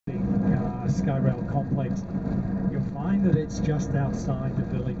Skyrail complex, you'll find that it's just outside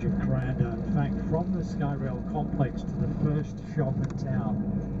the village of Cranda. In fact, from the Skyrail complex to the first shop in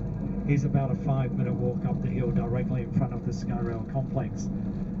town is about a 5-minute walk up the hill directly in front of the Skyrail complex.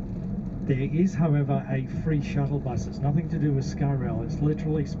 There is, however, a free shuttle bus. It's nothing to do with Skyrail. It's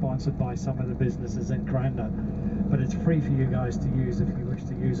literally sponsored by some of the businesses in Cranda, but it's free for you guys to use if you wish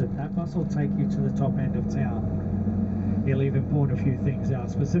to use it. That bus will take you to the top end of town. He'll even point a few things out,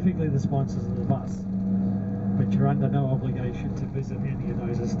 specifically the sponsors of the bus, but you're under no obligation to visit any of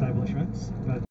those establishments. But